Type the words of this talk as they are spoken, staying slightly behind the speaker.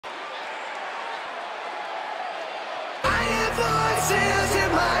voices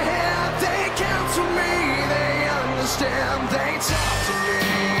in my head, they counsel me, they understand, they talk to me.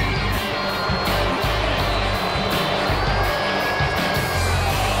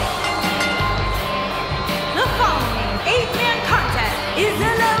 The following 8-man contest is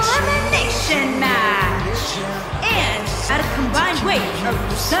an elimination match. And at a combined weight of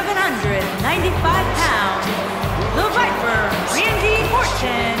 795 pounds, the Viper, Randy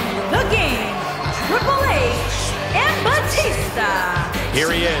Orton, The Game, Triple H, and Batista.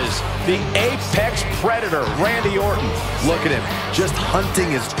 Here he is, the apex predator, Randy Orton. Look at him, just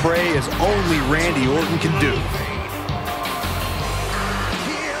hunting his prey as only Randy Orton can do.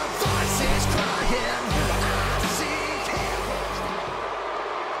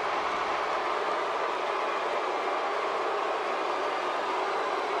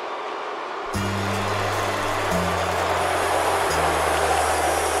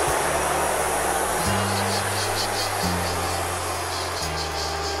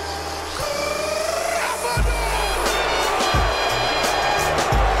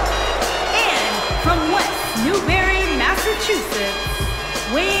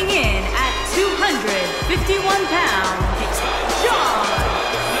 Weighing in at 251 pounds, John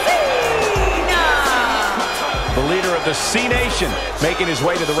Cena! The leader of the C-Nation, making his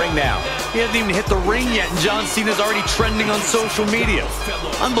way to the ring now. He hasn't even hit the ring yet, and John Cena's already trending on social media.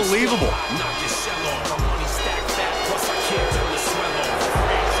 Unbelievable.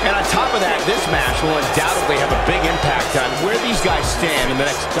 And on top of that, this match will undoubtedly have a big impact on where these guys stand in the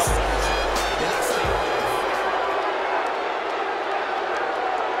next couple.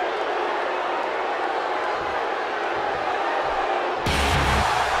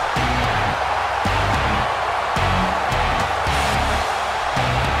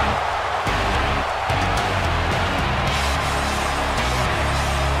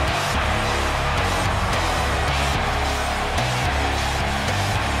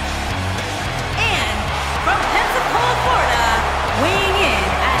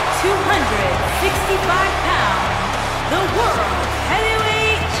 The World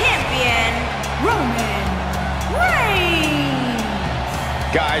Heavyweight Champion, Roman Reigns.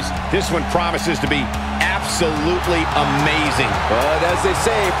 Guys, this one promises to be absolutely amazing. But as they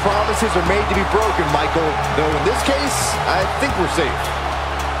say, promises are made to be broken, Michael. Though in this case, I think we're safe.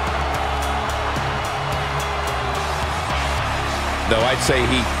 Though I'd say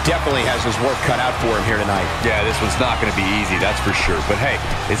he definitely has his work cut out for him here tonight. Yeah, this one's not going to be easy, that's for sure. But hey,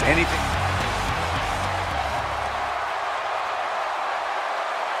 is anything...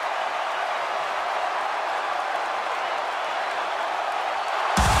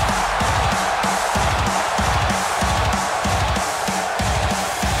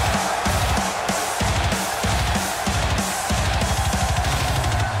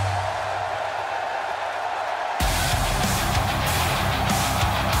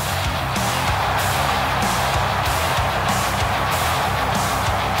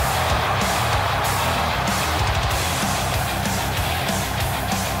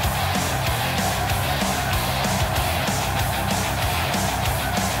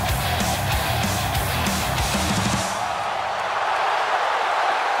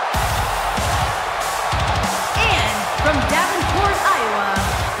 From Davenport, Iowa,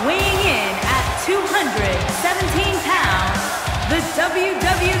 weighing in at 217 pounds, the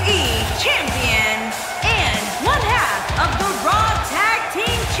WWE Champion and one half of the Raw Tag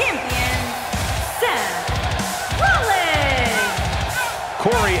Team Champions, Seth Rollins.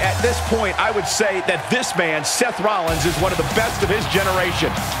 Corey, at this point, I would say that this man, Seth Rollins, is one of the best of his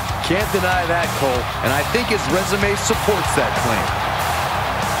generation. Can't deny that, Cole, and I think his resume supports that claim.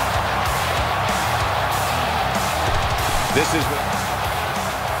 This is...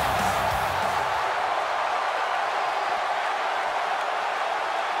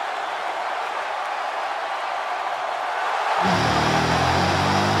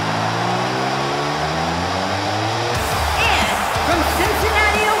 From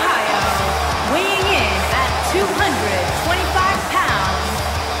Cincinnati, Ohio, weighing in at 225 pounds,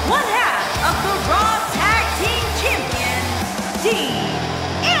 one half of the Raw Tag Team Champion, Dean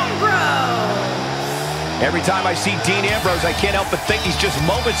Ambrose. Every time I see Dean Ambrose, I can't help but think he's just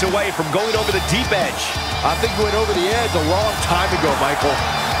moments away from going over the deep edge. I think he went over the edge a long time ago, Michael.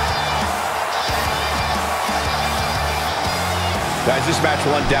 Guys, this match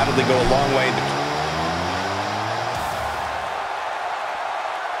will undoubtedly go a long way.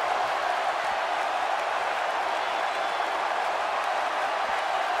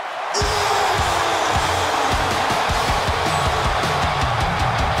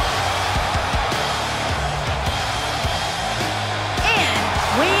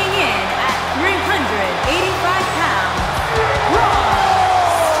 Weighing in at 385 pounds, Braun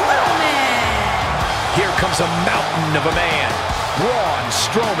a mountain of a man, Braun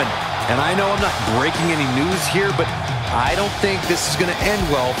Strowman. And I know I'm not breaking any news here, but I don't think this is going to end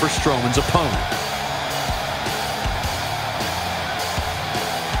well for Strowman's opponent.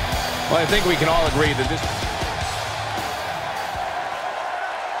 Well, I think we can all agree that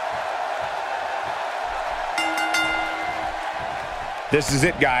this is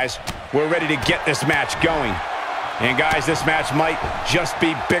it, guys. We're ready to get this match going. And guys, this match might just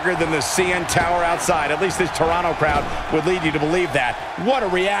be bigger than the CN Tower outside. At least this Toronto crowd would lead you to believe that. What a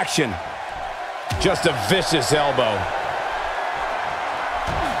reaction. Just a vicious elbow.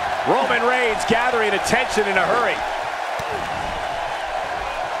 Roman Reigns gathering attention in a hurry.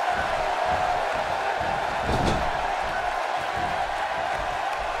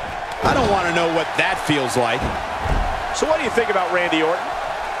 I don't want to know what that feels like. So what do you think about Randy Orton?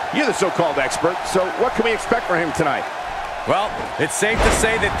 You're the so-called expert, so what can we expect from him tonight? Well, it's safe to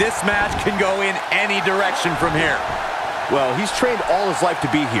say that this match can go in any direction from here. Well, he's trained all his life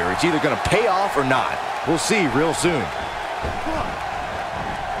to be here. It's either going to pay off or not. We'll see real soon.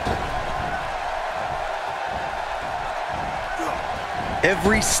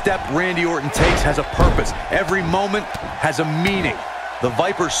 Every step Randy Orton takes has a purpose. Every moment has a meaning. The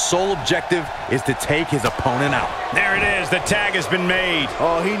Viper's sole objective is to take his opponent out. There it is. The tag has been made.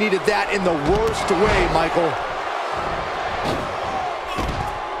 Oh, he needed that in the worst way, Michael.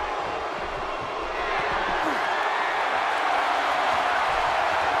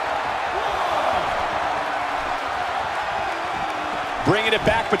 Bringing it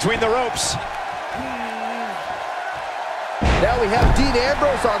back between the ropes. Now we have Dean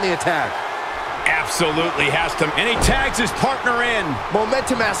Ambrose on the attack. Absolutely has to. And he tags his partner in.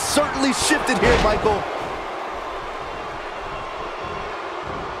 Momentum has certainly shifted here, Michael.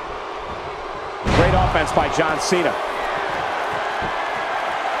 Great offense by John Cena.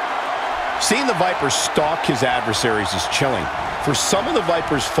 Seeing the Viper stalk his adversaries is chilling. For some of the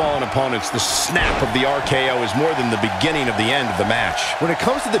Viper's fallen opponents, the snap of the RKO is more than the beginning of the end of the match. When it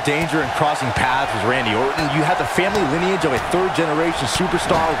comes to the danger in crossing paths with Randy Orton, you have the family lineage of a third-generation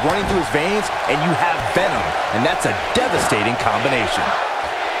superstar running through his veins, and you have Venom, and that's a devastating combination.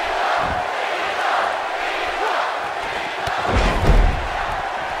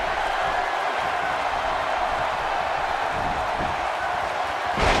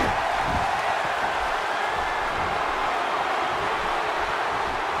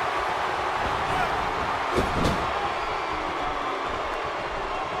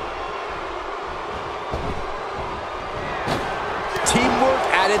 Teamwork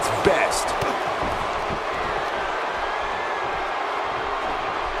at its best.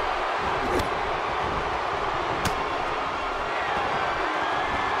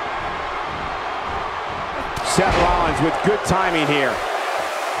 Seth Rollins with good timing here.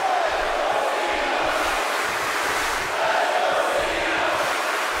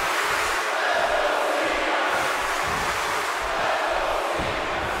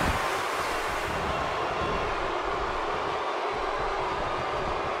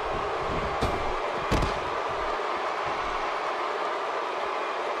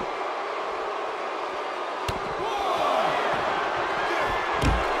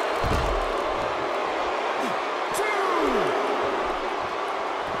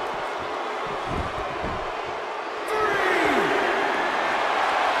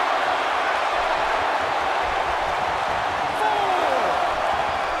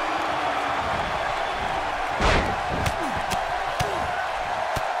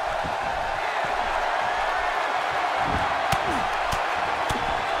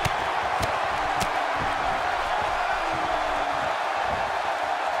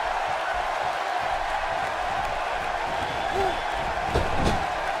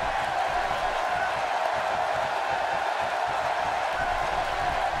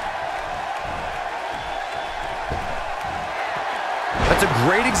 That's a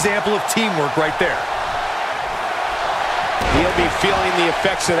great example of teamwork right there. He'll be feeling the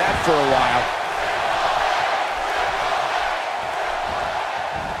effects of that for a while.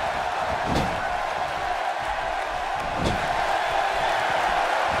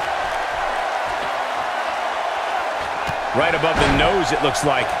 Right above the nose, it looks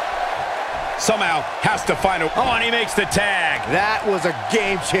like. Somehow has to find a... Oh, and he makes the tag. That was a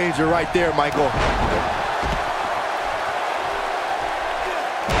game changer right there, Michael.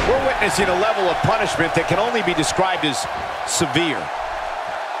 We're witnessing a level of punishment that can only be described as severe.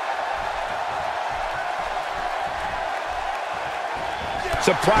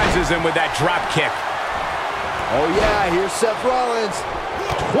 Surprises him with that drop kick. Oh yeah, here's Seth Rollins.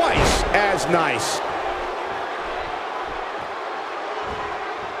 Twice as nice.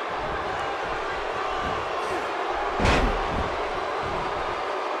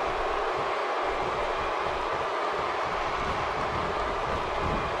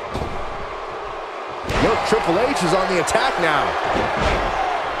 Triple H is on the attack now.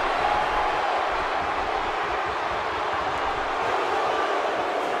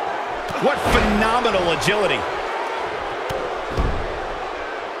 What phenomenal agility.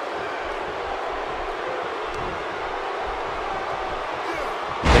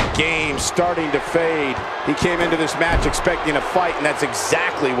 Game starting to fade. He came into this match expecting a fight, and that's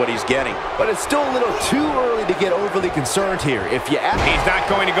exactly what he's getting. But it's still a little too early to get overly concerned here. If you ask, he's not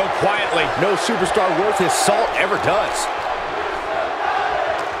going to go quietly. No superstar worth his salt ever does.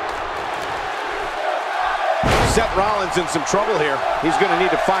 Seth Rollins in some trouble here. He's going to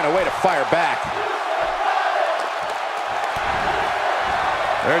need to find a way to fire back.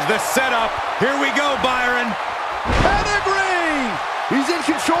 There's the setup. Here we go, Byron. Pedigree! He's in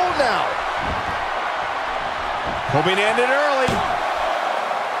control now. Hoping to end it early.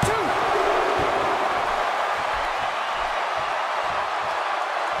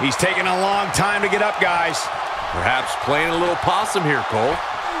 He's taking a long time to get up, guys. Perhaps playing a little possum here, Cole.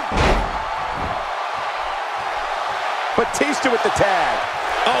 Batista with the tag.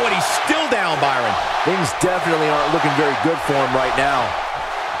 Oh, and he's still down, Byron. Things definitely aren't looking very good for him right now.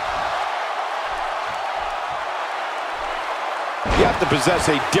 You have to possess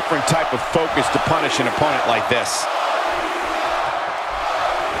a different type of focus to punish an opponent like this.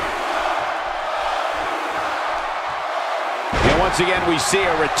 And once again, we see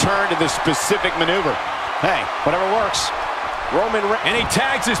a return to the specific maneuver. Hey, whatever works. Roman Reigns, and he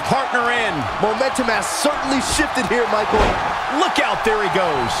tags his partner in. Momentum has certainly shifted here, Michael. Look out, there he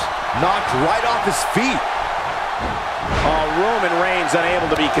goes. Knocked right off his feet. Oh, Roman Reigns unable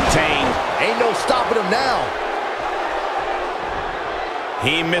to be contained. Ain't no stopping him now.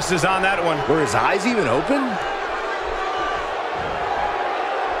 He misses on that one. Were his eyes even open?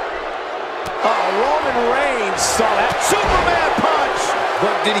 Oh, Roman Reigns saw that Superman punch.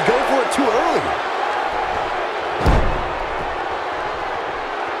 But did he go for it too early?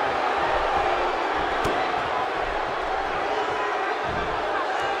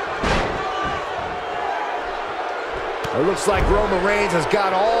 It looks like Roman Reigns has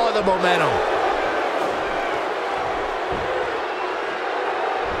got all the momentum.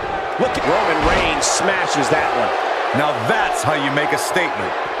 Look at Roman Reigns smashes that one. Now that's how you make a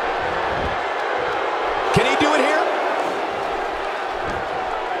statement. Can he do it here?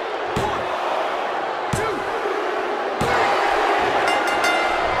 1, 2,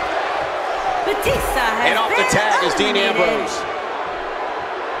 3. Batista has and off the tag is Dean Ambrose.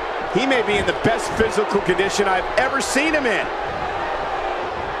 He may be in the best physical condition I've ever seen him in.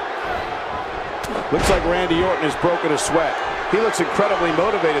 Looks like Randy Orton has broken a sweat. He looks incredibly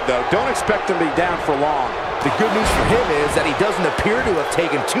motivated, though. Don't expect him to be down for long. The good news for him is that he doesn't appear to have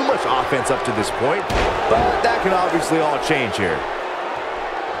taken too much offense up to this point, but that can obviously all change here.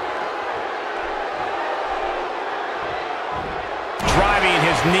 Driving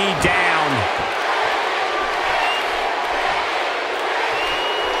his knee down.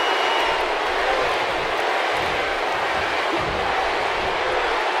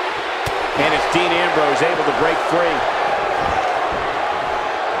 And it's Dean Ambrose able to break free.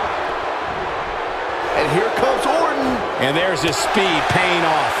 And here comes Orton. And there's his speed paying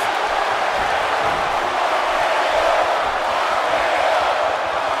off.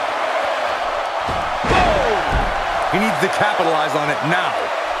 Boom! He needs to capitalize on it now.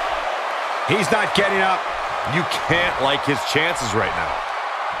 He's not getting up. You can't like his chances right now.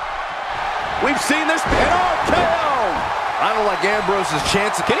 We've seen this pin. Oh, KO! I don't like Ambrose's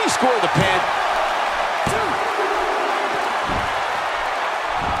chances. Can he score the pin?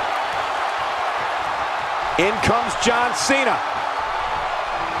 In comes John Cena.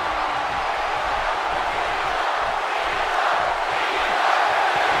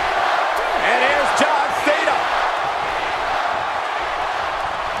 And here's John Cena.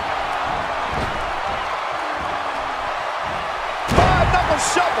 Five-knuckle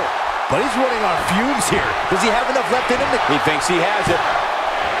shuffle. But he's running on fumes here. Does he have enough left in him? He thinks he has it.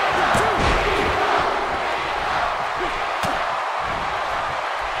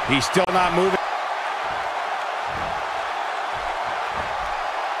 He's still not moving.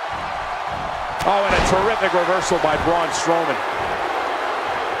 Oh, and a terrific reversal by Braun Strowman.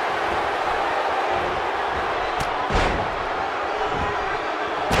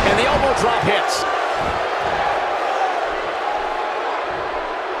 And the elbow drop hits.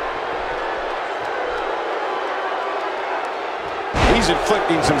 He's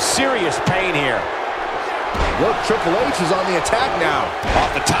inflicting some serious pain here. Look, Triple H is on the attack now.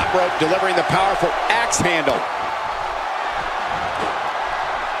 Off the top rope, delivering the powerful axe handle.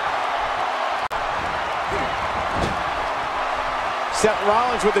 Seth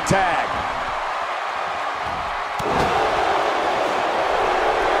Rollins with the tag.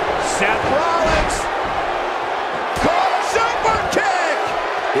 Seth Rollins. Call a super kick.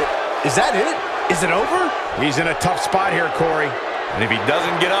 Is that it? Is it over? He's in a tough spot here, Corey. And if he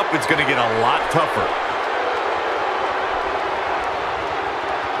doesn't get up, it's going to get a lot tougher.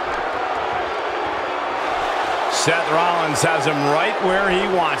 Seth Rollins has him right where he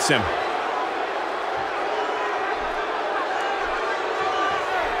wants him.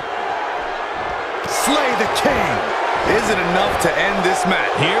 Slay the king. Is it enough to end this match?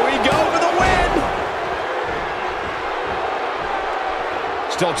 Here we go for the win.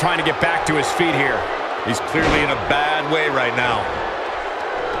 Still trying to get back to his feet here. He's clearly in a bad way right now.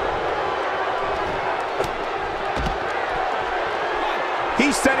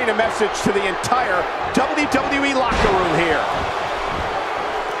 He's sending a message to the entire WWE locker room here.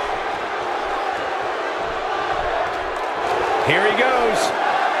 Here he goes.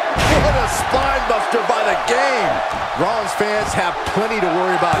 What a spine buster by the game. Rollins fans have plenty to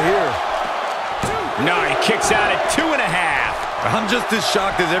worry about here. No, he kicks out at 2.5. I'm just as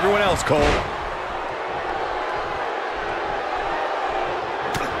shocked as everyone else, Cole.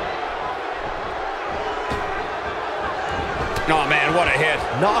 Oh, man, what a hit.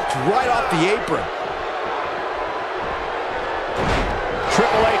 Knocked right off the apron.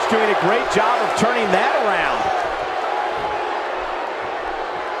 Triple H doing a great job of turning that around.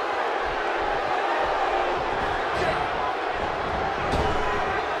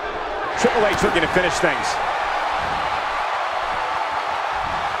 Triple H looking to finish things.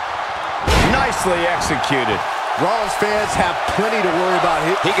 Nicely executed. Rollins fans have plenty to worry about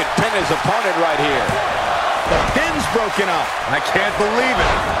here. He could pin his opponent right here. The pin's broken up. I can't believe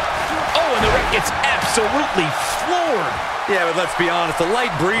it. Oh, and the ref gets absolutely floored. Yeah, but let's be honest, a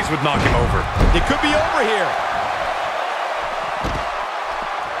light breeze would knock him over. It could be over here.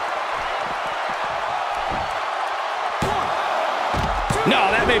 No,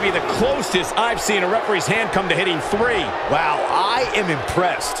 that may be the closest I've seen a referee's hand come to hitting 3. Wow, I am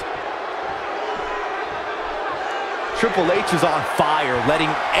impressed. Triple H is on fire, letting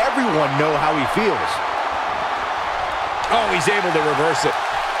everyone know how he feels. Oh, he's able to reverse it.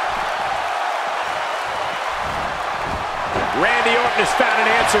 Randy Orton has found an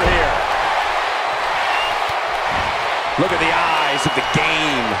answer here. Look at the eyes of the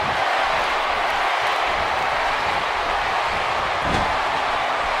game.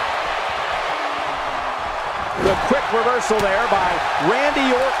 The quick reversal there by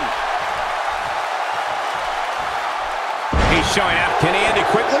Randy Orton. He's showing up. Can he end it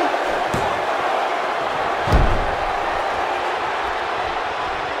quickly?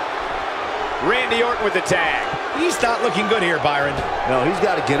 Randy Orton with the tag. He's not looking good here, Byron. No, he's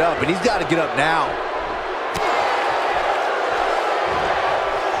got to get up, and he's got to get up now.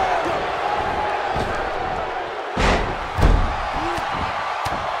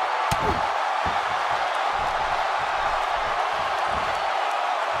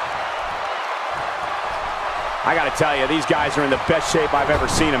 I got to tell you, these guys are in the best shape I've ever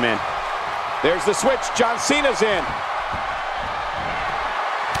seen them in. There's the switch. John Cena's in.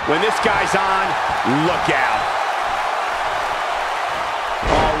 When this guy's on, look out.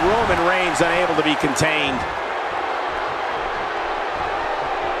 Oh, Roman Reigns unable to be contained.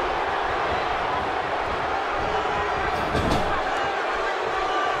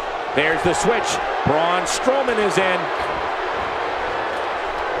 There's the switch. Braun Strowman is in.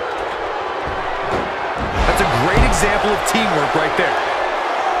 That's a great example of teamwork right there.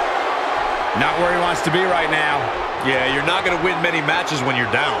 Not where he wants to be right now. Yeah, you're not going to win many matches when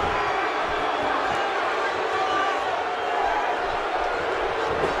you're down.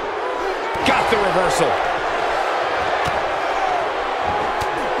 Got the reversal.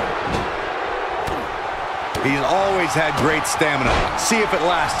 He's always had great stamina. See if it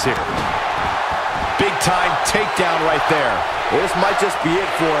lasts here. Big time takedown right there. This might just be it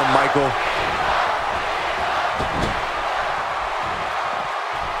for him, Michael.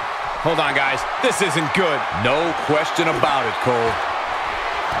 Hold on, guys. This isn't good. No question about it, Cole.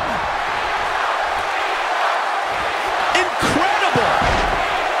 Incredible!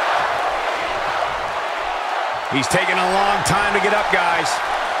 He's taking a long time to get up, guys.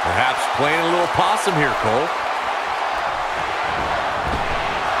 Perhaps playing a little possum here, Cole.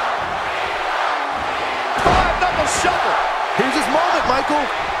 Five-knuckle shuffle. Here's his moment, Michael.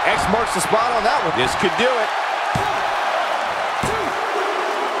 X marks the spot on that one. This could do it.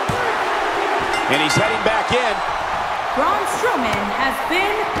 And he's heading back in. Braun Strowman has been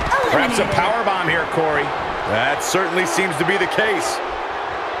Perhaps a eliminated. powerbomb here, Corey. That certainly seems to be the case.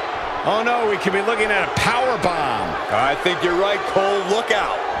 Oh, no, we could be looking at a powerbomb. I think you're right, Cole. Look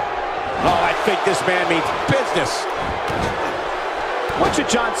out. Oh, I think this man means business. What should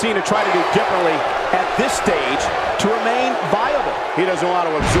John Cena try to do differently at this stage to remain viable? He doesn't want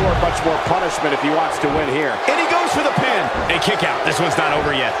to absorb much more punishment if he wants to win here. And he goes for the pin. A kick out. This one's not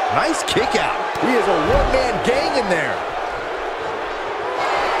over yet. Nice kick out. He is a one-man gang in there.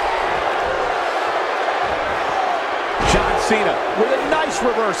 John Cena with a nice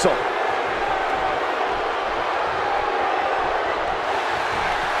reversal.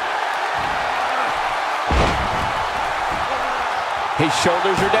 His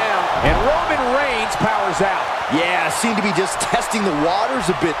shoulders are down, and Roman Reigns powers out. Yeah, seemed to be just testing the waters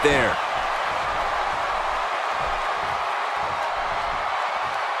a bit there.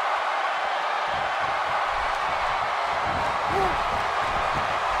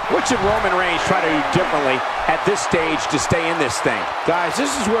 What should Roman Reigns try to do differently at this stage to stay in this thing? Guys, this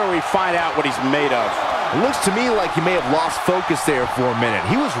is where we find out what he's made of. It looks to me like he may have lost focus there for a minute.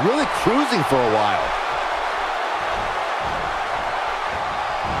 He was really cruising for a while.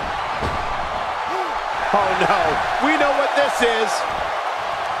 Oh, no. We know what this is.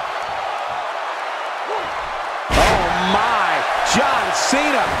 Oh, my. John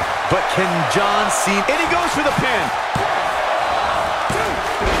Cena. But can John Cena... And he goes for the pin.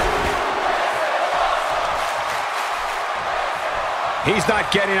 He's not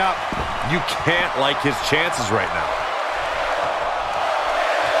getting up. You can't like his chances right now.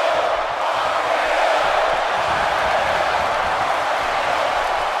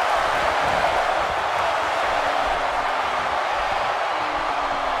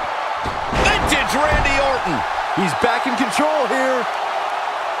 Randy Orton. He's back in control here.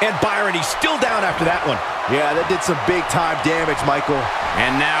 And Byron, he's still down after that one. Yeah, that did some big-time damage, Michael.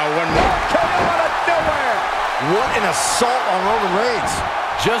 And now one more. Coming out of nowhere. What an assault on Roman Reigns.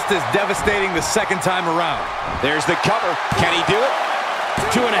 Just as devastating the second time around. There's the cover. Can he do it?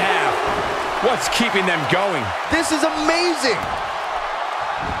 2.5. What's keeping them going? This is amazing.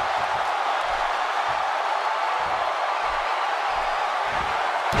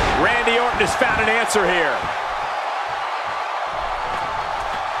 Randy Orton has found an answer here.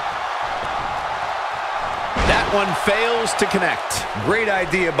 That one fails to connect. Great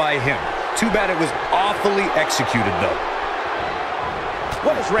idea by him. Too bad it was awfully executed, though.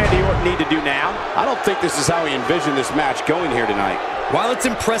 What does Randy Orton need to do now? I don't think this is how he envisioned this match going here tonight. While it's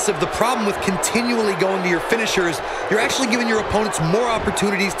impressive, the problem with continually going to your finisher is you're actually giving your opponents more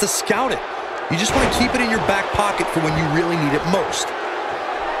opportunities to scout it. You just want to keep it in your back pocket for when you really need it most.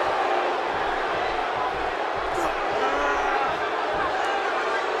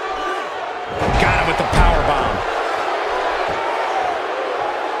 With the power bomb.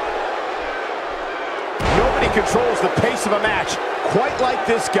 Nobody controls the pace of a match quite like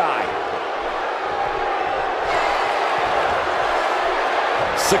this guy.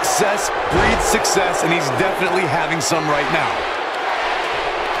 Success breeds success, and he's definitely having some right now.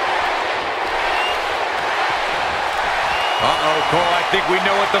 Uh-oh, Cole, I think we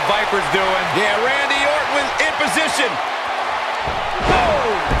know what the Viper's doing. Yeah, Randy Orton was in position.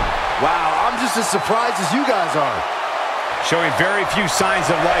 Oh! Wow, I'm just as surprised as you guys are. Showing very few signs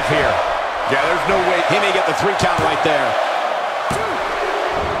of life here. Yeah, there's no way. He may get the 3 count right there.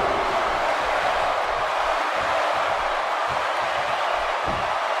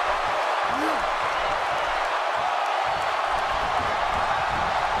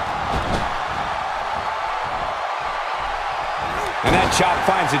 And that chop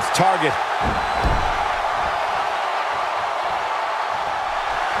finds its target.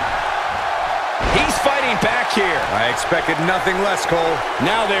 Fighting back here. I expected nothing less, Cole.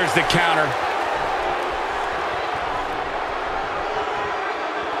 Now there's the counter.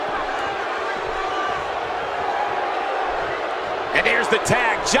 And here's the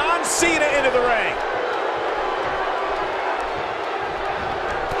tag. John Cena into the ring.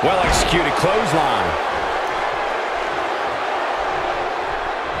 Well executed clothesline.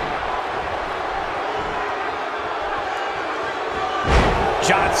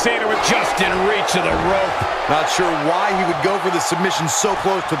 John Cena with just in reach of the rope. Not sure why he would go for the submission so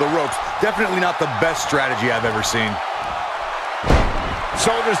close to the ropes. Definitely not the best strategy I've ever seen.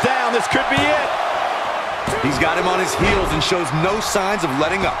 Shoulders down, this could be it. He's got him on his heels and shows no signs of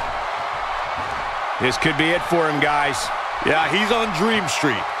letting up. This could be it for him, guys. Yeah, he's on Dream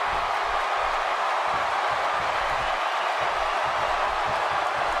Street.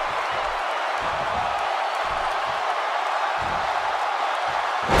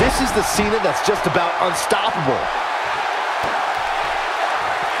 This is the Cena that's just about unstoppable.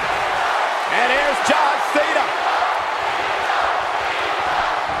 And here's John Cena.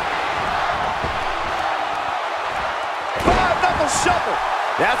 Five-knuckle shuffle.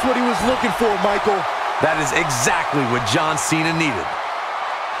 That's what he was looking for, Michael. That is exactly what John Cena needed.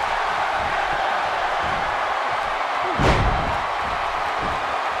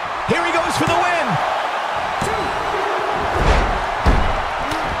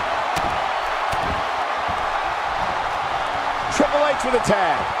 H with a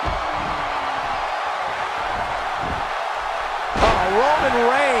tag. Oh, Roman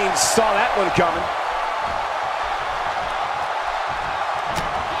Reigns saw that one coming.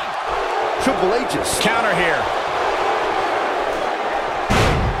 Triple H's Counter here.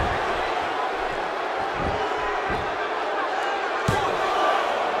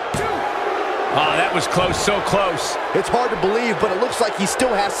 Oh, that was close, so close. It's hard to believe, but it looks like he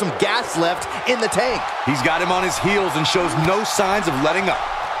still has some gas left in the tank. He's got him on his heels and shows no signs of letting up.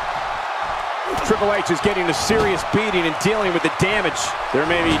 Triple H is getting a serious beating and dealing with the damage. There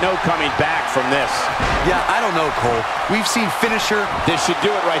may be no coming back from this. Yeah, I don't know, Cole. We've seen finisher. This should do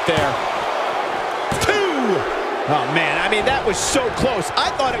it right there. 2! Oh, man, I mean, that was so close.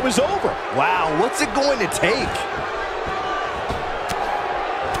 I thought it was over. Wow, what's it going to take?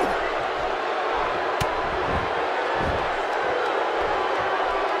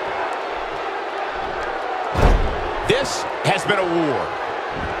 This has been a war.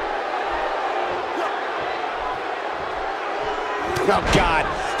 Oh, God,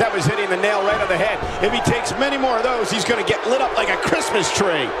 that was hitting the nail right on the head. If he takes many more of those, he's going to get lit up like a Christmas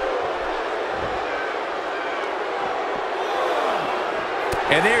tree.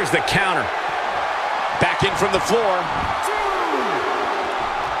 And there's the counter. Back in from the floor.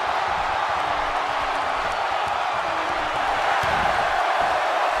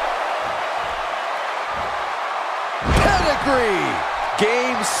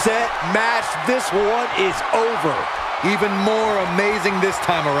 Game, set, match. This one is over. Even more amazing this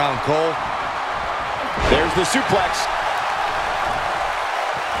time around, Cole. There's the suplex.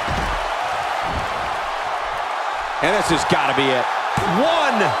 And this has got to be it. 1,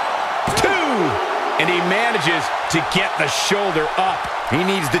 2, and he manages to get the shoulder up. He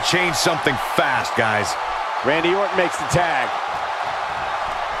needs to change something fast, guys. Randy Orton makes the tag.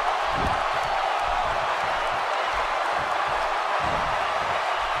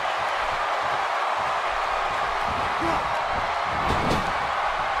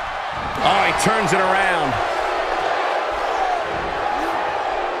 Oh, he turns it around.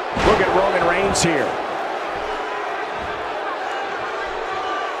 Look at Roman Reigns here.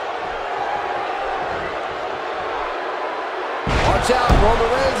 Watch out, Roman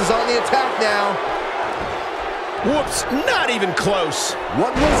Reigns is on the attack now. Whoops, not even close.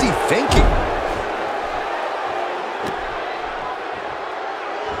 What was he thinking?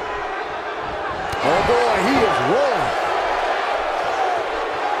 Oh boy, he is rolling.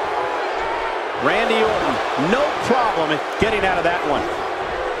 Randy Orton, no problem at getting out of that one.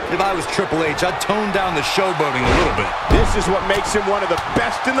 If I was Triple H, I'd tone down the showboating a little bit. This is what makes him one of the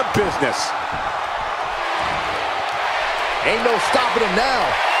best in the business. Ain't no stopping him now.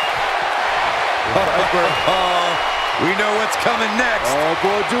 We know what's coming next. Oh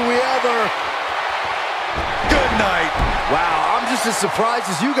boy, do we ever. Good night. Wow, I'm just as surprised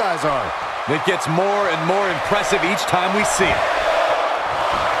as you guys are. It gets more and more impressive each time we see it.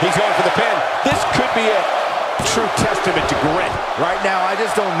 He's going for the pin. This could be a true testament to grit. Right now, I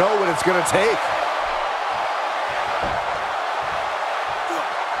just don't know what it's going to take.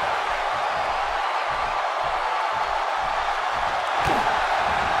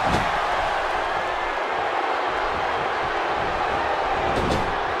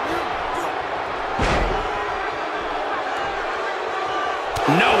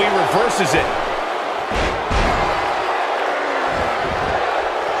 No, he reverses it.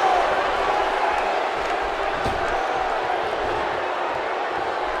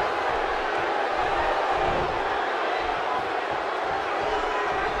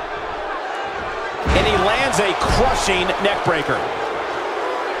 And he lands a crushing neckbreaker.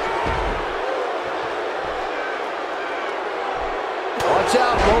 Watch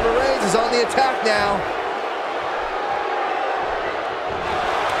out, Roman Reigns is on the attack now.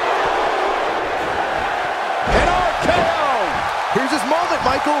 An RKO! Here's his moment,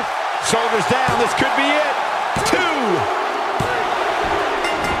 Michael. Shoulders down, this could be it. 2!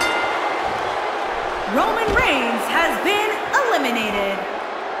 Roman Reigns has been eliminated.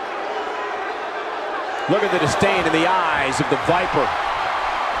 Look at the disdain in the eyes of the Viper.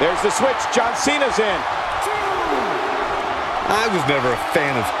 There's the switch. John Cena's in. I was never a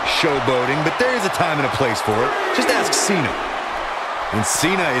fan of showboating, but there is a time and a place for it. Just ask Cena. And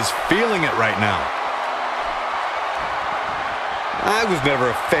Cena is feeling it right now. I was never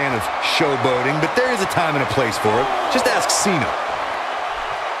a fan of showboating, but there is a time and a place for it. Just ask Cena.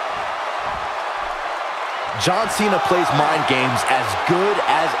 John Cena plays mind games as good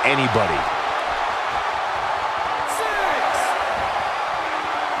as anybody. 6.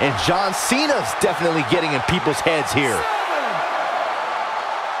 And John Cena's definitely getting in people's heads here. 7.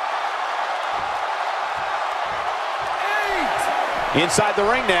 8. Inside the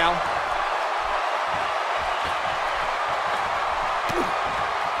ring now.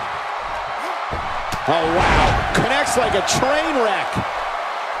 Oh, wow. Connects like a train wreck.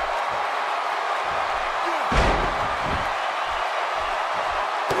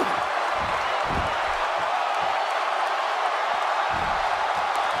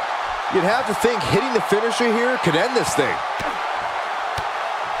 You'd have to think hitting the finisher here could end this thing.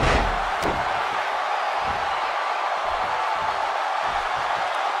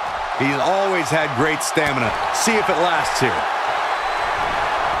 He's always had great stamina. See if it lasts here.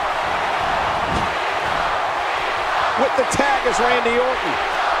 With the tag is Randy Orton.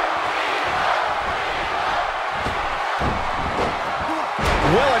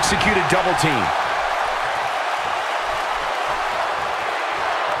 Well-executed double team.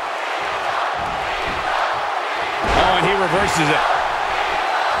 Oh, and he reverses it.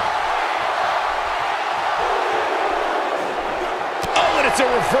 Oh, and it's a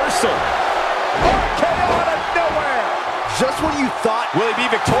reversal. RKO out of nowhere. Just when you thought, Will he be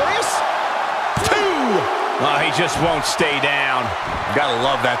victorious? 2. Oh, he just won't stay down. Gotta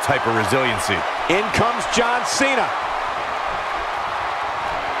love that type of resiliency. In comes John Cena.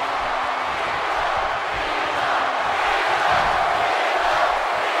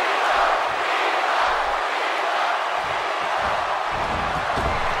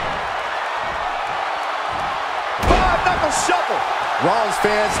 Knuckle shuffle. Rollins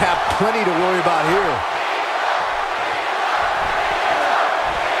fans have plenty to worry about here.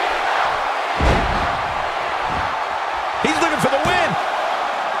 He's looking for the win.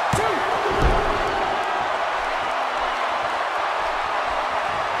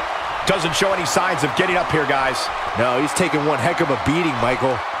 Doesn't show any signs of getting up here, guys. No, he's taking one heck of a beating,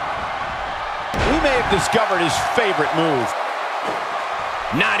 Michael. We may have discovered his favorite move.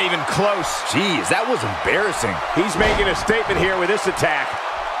 Not even close. Jeez, that was embarrassing. He's making a statement here with this attack.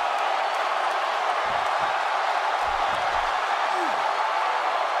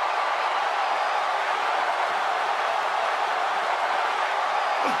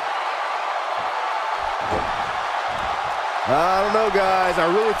 I don't know, guys.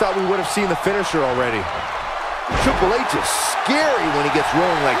 I really thought we would have seen the finisher already. Triple H is scary when he gets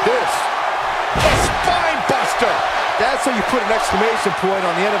rolling like this. A spine buster. That's how you put an exclamation point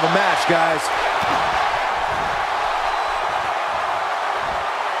on the end of a match, guys.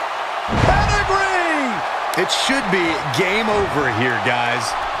 Pedigree. It should be game over here, guys.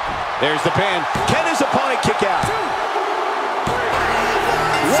 There's the pin. Can his opponent kick out?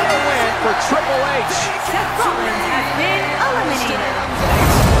 What a win for Triple H. Seth Rollins has been eliminated.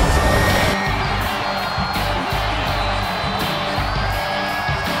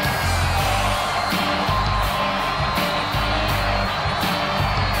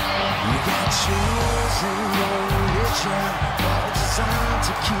 You got tools in your religion, all designed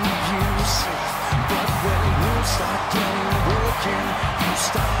to keep you safe. But when you start getting broken, you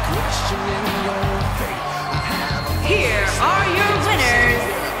start questioning your faith. Here are your winners.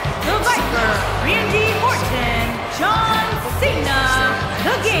 The Viper, Randy Orton, John Cena,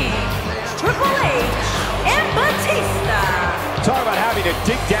 The Game, Triple H, and Batista. Talk about having to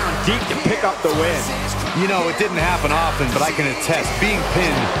dig down deep to pick up the win. You know, it didn't happen often, but I can attest, being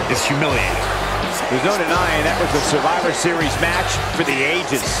pinned is humiliating. There's no denying that was a Survivor Series match for the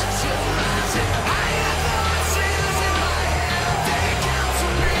ages.